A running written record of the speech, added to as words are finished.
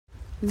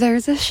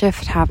There's a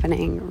shift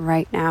happening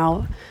right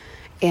now.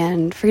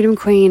 And Freedom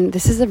Queen,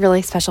 this is a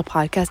really special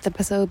podcast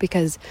episode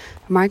because,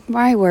 mark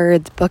my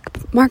words,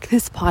 bookmark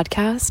this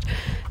podcast.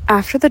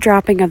 After the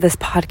dropping of this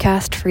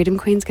podcast, Freedom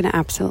Queen's going to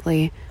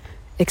absolutely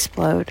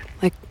explode.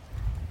 Like,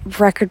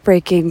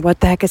 record-breaking, what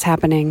the heck is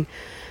happening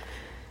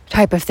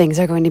type of things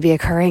are going to be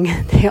occurring.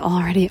 They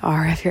already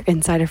are if you're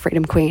inside of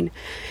Freedom Queen.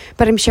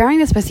 But I'm sharing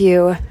this with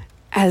you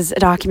as a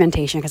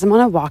documentation because I'm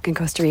on a walk in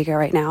Costa Rica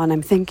right now, and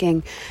I'm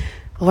thinking,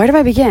 where do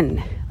I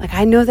begin? Like,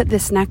 I know that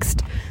this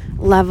next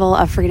level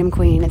of Freedom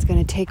Queen is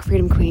going to take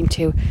Freedom Queen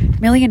to $1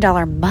 million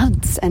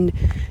months and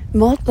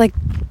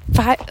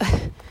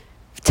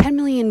 $10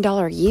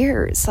 million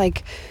years.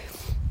 Like,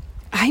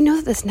 I know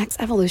that this next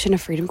evolution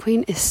of Freedom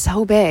Queen is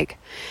so big.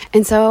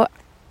 And so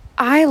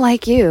I,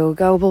 like you,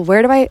 go, well,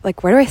 where do I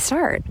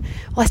start?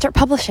 Well, I start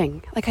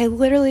publishing. Like, I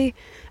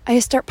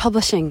just start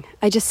publishing.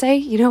 I just say,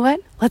 you know what?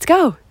 Let's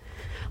go.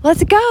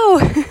 Let's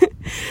go.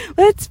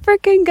 Let's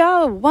freaking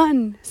go.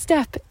 One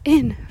step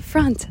in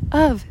front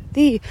of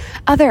the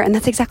other. And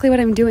that's exactly what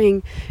I'm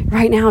doing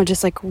right now.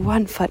 Just like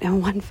one foot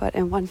and one foot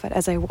and one foot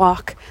as I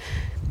walk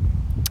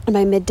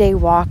my midday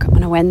walk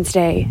on a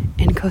Wednesday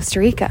in Costa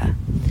Rica.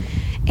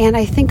 And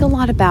I think a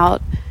lot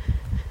about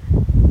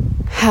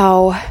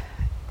how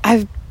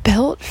I've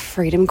built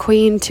Freedom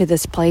Queen to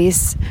this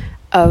place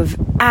of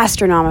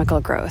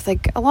astronomical growth.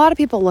 Like, a lot of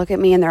people look at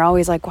me and they're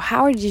always like, well,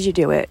 how did you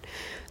do it?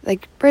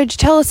 Like, Bridge,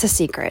 tell us the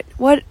secret.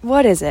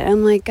 What is it?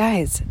 I'm like,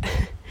 guys,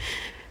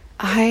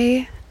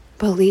 I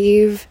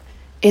believe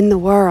in the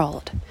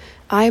world.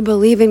 I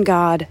believe in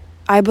God.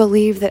 I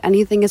believe that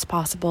anything is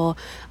possible.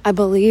 I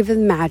believe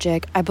in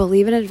magic. I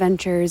believe in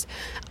adventures.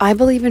 I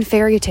believe in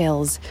fairy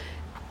tales.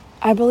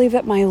 I believe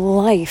that my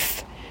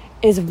life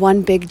is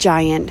one big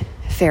giant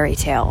fairy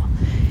tale.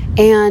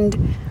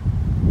 And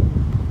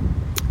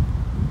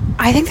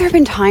I think there have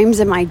been times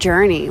in my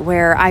journey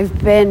where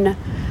I've been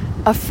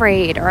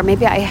afraid, or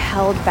maybe I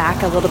held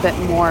back a little bit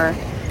more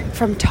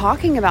from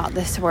talking about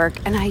this work.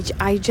 And I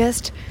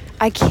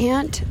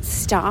can't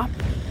stop.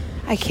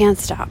 I can't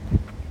stop.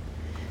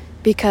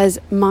 Because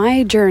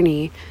my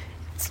journey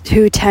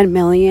to 10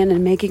 million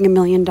and making $1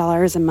 million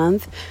a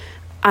month,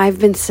 I've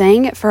been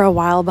saying it for a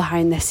while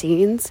behind the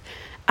scenes,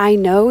 I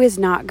know is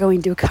not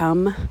going to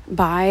come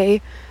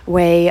by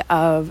way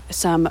of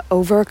some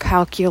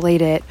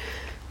over-calculated,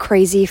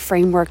 crazy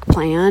framework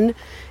plan.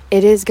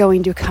 It is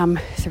going to come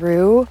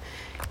through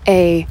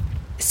a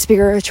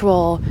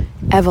spiritual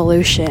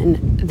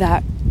evolution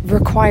that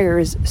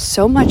requires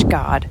so much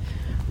God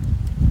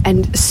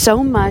and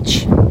so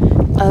much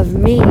of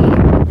me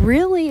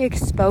really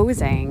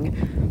exposing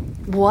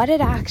what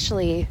it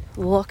actually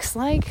looks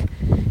like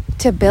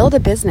to build a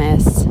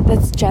business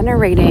that's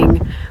generating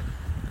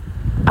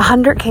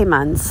 100K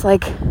months.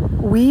 Like,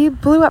 we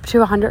blew up to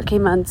 100K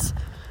months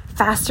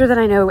faster than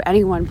I know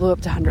anyone blew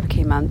up to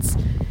 100K months,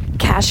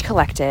 cash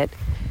collected,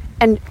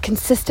 and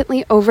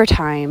consistently over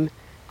time.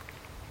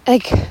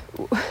 Like,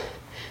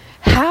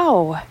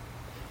 how?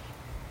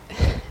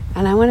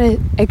 And I want to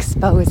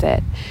expose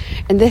it.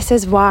 And this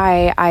is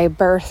why I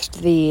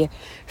birthed the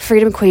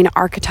Freedom Queen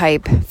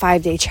Archetype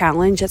 5-day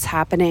challenge that's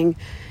happening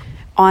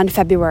on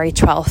February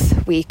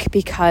 12th week,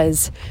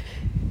 because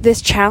this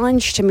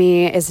challenge to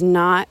me is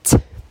not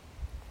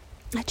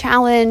a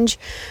challenge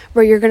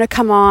where you're going to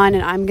come on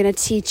and I'm going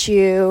to teach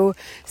you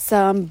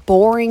some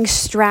boring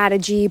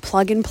strategy,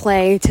 plug and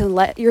play to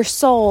let your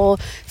soul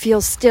feel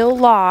still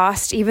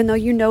lost, even though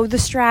you know the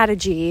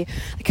strategy.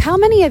 Like, how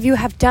many of you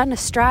have done a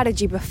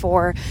strategy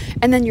before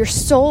and then your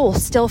soul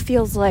still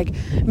feels like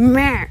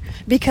meh,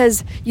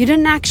 because you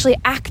didn't actually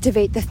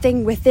activate the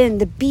thing within,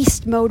 the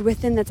beast mode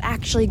within that's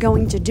actually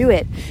going to do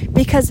it?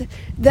 Because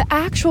the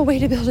actual way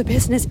to build a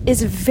business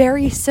is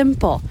very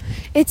simple.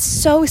 It's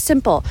so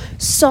simple.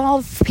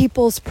 Solve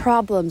people's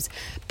problems.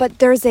 But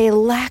there's a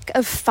lack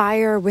of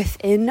fire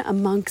within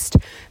amongst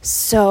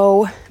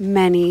so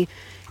many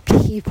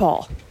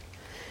people.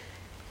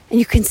 And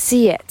you can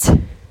see it.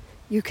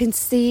 You can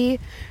see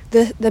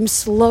them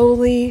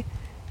slowly,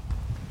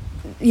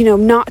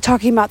 not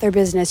talking about their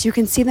business. You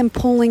can see them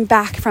pulling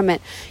back from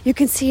it. You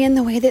can see in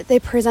the way that they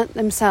present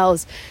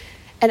themselves.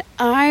 And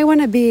I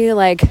want to be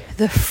like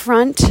the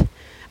front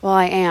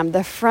line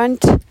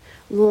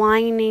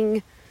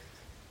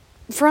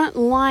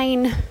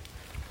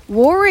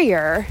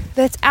warrior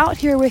that's out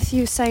here with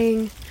you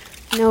saying,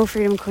 no,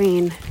 Freedom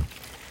Queen,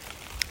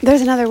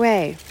 there's another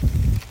way.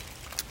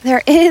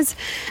 There is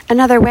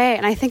another way.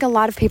 And I think a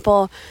lot of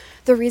people,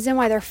 the reason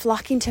why they're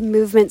flocking to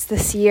movements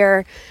this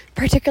year,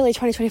 particularly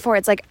 2024,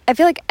 it's like, I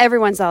feel like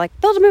everyone's all like,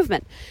 build a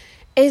movement,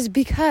 is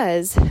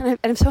because, and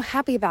I'm so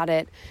happy about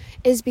it,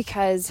 is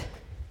because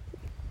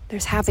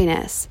there's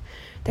happiness,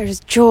 there's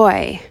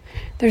joy,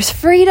 there's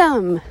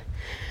freedom,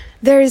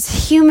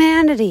 there's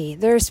humanity,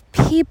 there's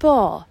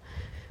people.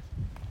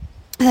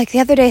 Like,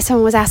 the other day,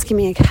 someone was asking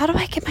me, like, how do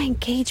I get my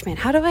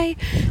engagement? What do I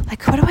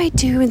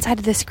do inside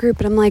of this group?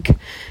 And I'm like,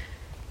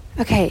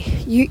 okay,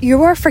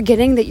 you are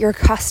forgetting that your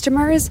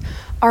customers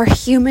are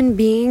human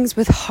beings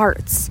with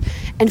hearts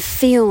and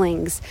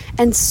feelings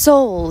and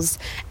souls.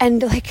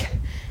 And like,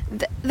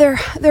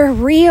 They're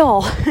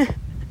real.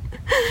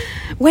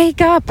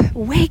 Wake up.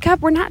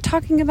 We're not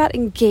talking about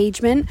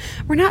engagement.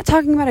 We're not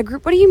talking about a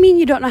group. What do you mean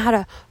you don't know how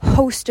to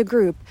host a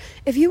group?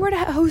 If you were to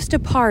host a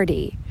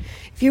party,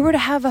 if you were to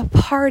have a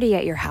party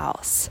at your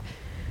house,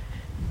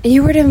 and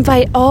you were to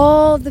invite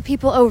all the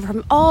people over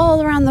from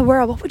all around the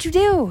world, what would you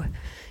do?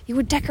 You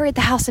would decorate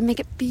the house and make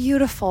it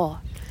beautiful.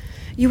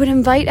 You would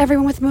invite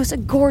everyone with the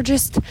most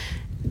gorgeous,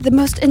 the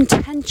most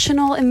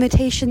intentional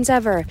invitations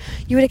ever.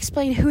 You would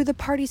explain who the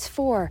party's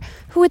for,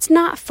 who it's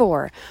not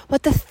for,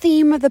 what the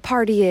theme of the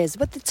party is,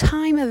 what the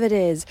time of it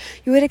is.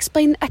 You would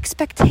explain the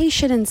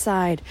expectation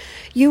inside.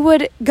 You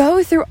would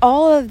go through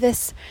all of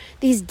these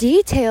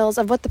details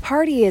of what the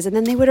party is, and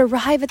then they would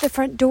arrive at the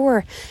front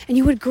door, and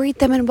you would greet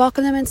them and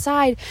welcome them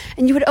inside,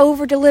 and you would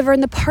over-deliver,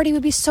 and the party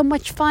would be so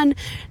much fun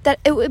that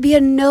it would be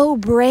a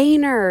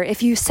no-brainer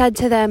if you said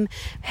to them,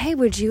 hey,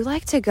 would you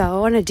like to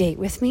go on a date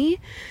with me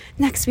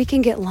next week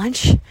and get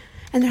lunch?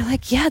 And they're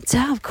like, yeah,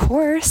 duh, of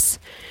course.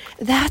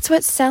 That's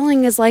what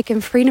selling is like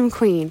in Freedom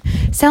Queen.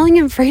 Selling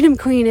in Freedom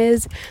Queen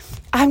is,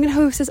 I'm going to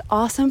host this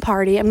awesome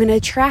party. I'm going to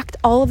attract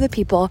all of the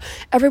people.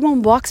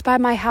 Everyone walks by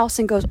my house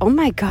and goes, oh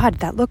my God,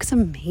 that looks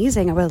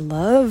amazing. I would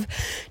love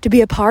to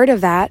be a part of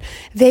that.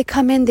 They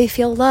come in, they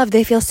feel loved,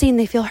 they feel seen,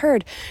 they feel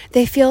heard.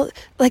 They feel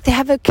like they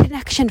have a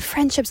connection,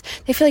 friendships.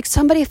 They feel like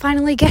somebody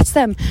finally gets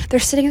them. They're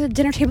sitting at the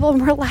dinner table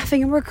and we're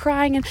laughing and we're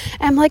crying. And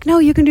I'm like, no,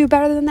 you can do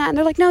better than that. And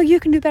they're like, no, you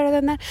can do better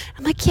than that.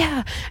 I'm like,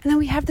 yeah. And then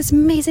we have this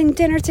amazing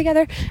dinner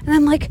together. And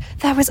I'm like,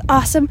 that was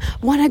awesome.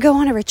 Want to go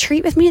on a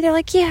retreat with me? They're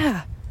like,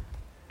 yeah.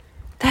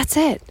 That's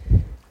it.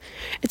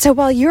 And so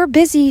while you're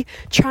busy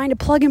trying to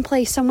plug and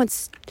play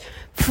someone's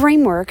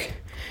framework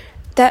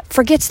that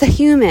forgets the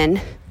human,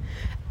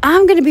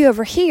 I'm going to be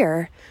over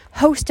here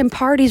hosting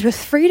parties with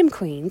Freedom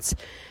Queens,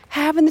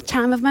 having the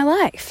time of my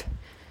life,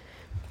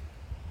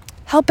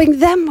 helping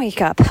them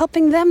wake up,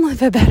 helping them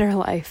live a better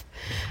life,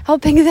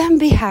 helping them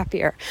be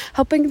happier,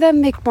 helping them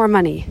make more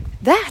money.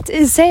 That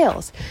is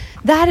sales.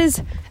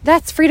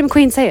 That's Freedom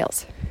Queen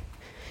sales.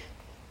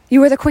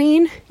 You are the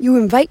queen, you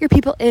invite your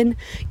people in,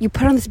 you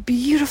put on this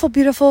beautiful,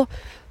 beautiful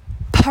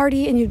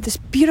party in this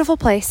beautiful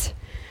place,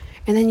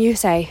 and then you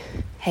say,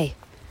 hey,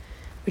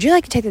 would you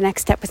like to take the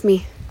next step with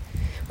me?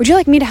 Would you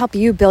like me to help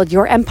you build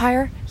your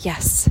empire?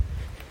 Yes.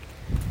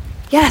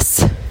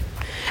 Yes.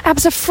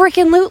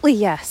 Abso-freaking-lutely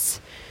yes.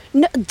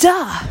 No,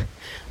 duh.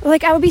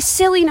 Like, I would be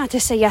silly not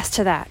to say yes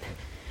to that.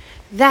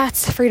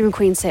 That's Freedom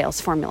Queen sales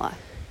formula.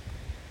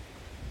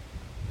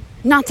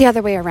 Not the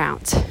other way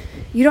around.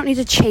 You don't need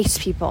to chase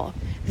people.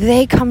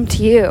 They come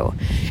to you.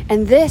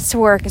 And this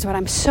work is what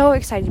I'm so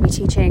excited to be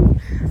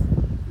teaching.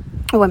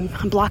 Oh, I'm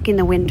blocking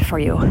the wind for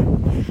you.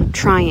 I'm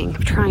trying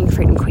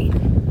Freedom Queen.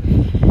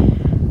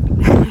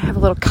 I have a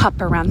little cup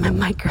around my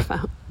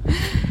microphone.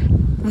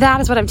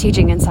 That is what I'm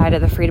teaching inside of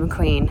the Freedom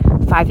Queen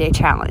 5-day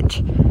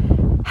challenge.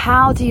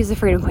 How to use the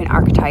Freedom Queen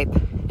archetype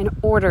in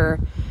order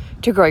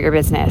to grow your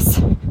business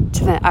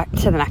to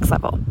the next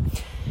level.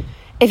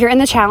 If you're in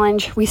the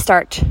challenge, we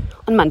start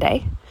on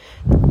Monday,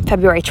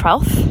 February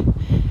 12th.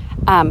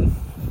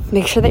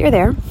 Make sure that you're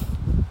there.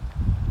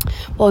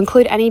 We'll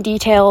include any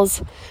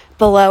details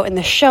below in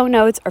the show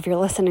notes, or if you're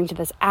listening to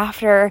this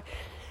after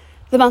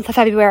the month of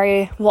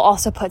February, we'll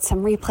also put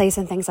some replays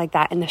and things like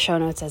that in the show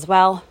notes as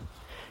well.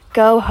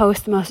 Go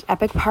host the most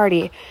epic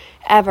party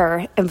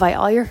ever. Invite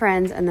all your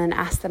friends and then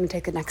ask them to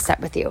take the next step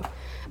with you.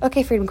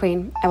 Okay, Freedom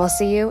Queen, I will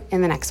see you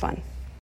in the next one.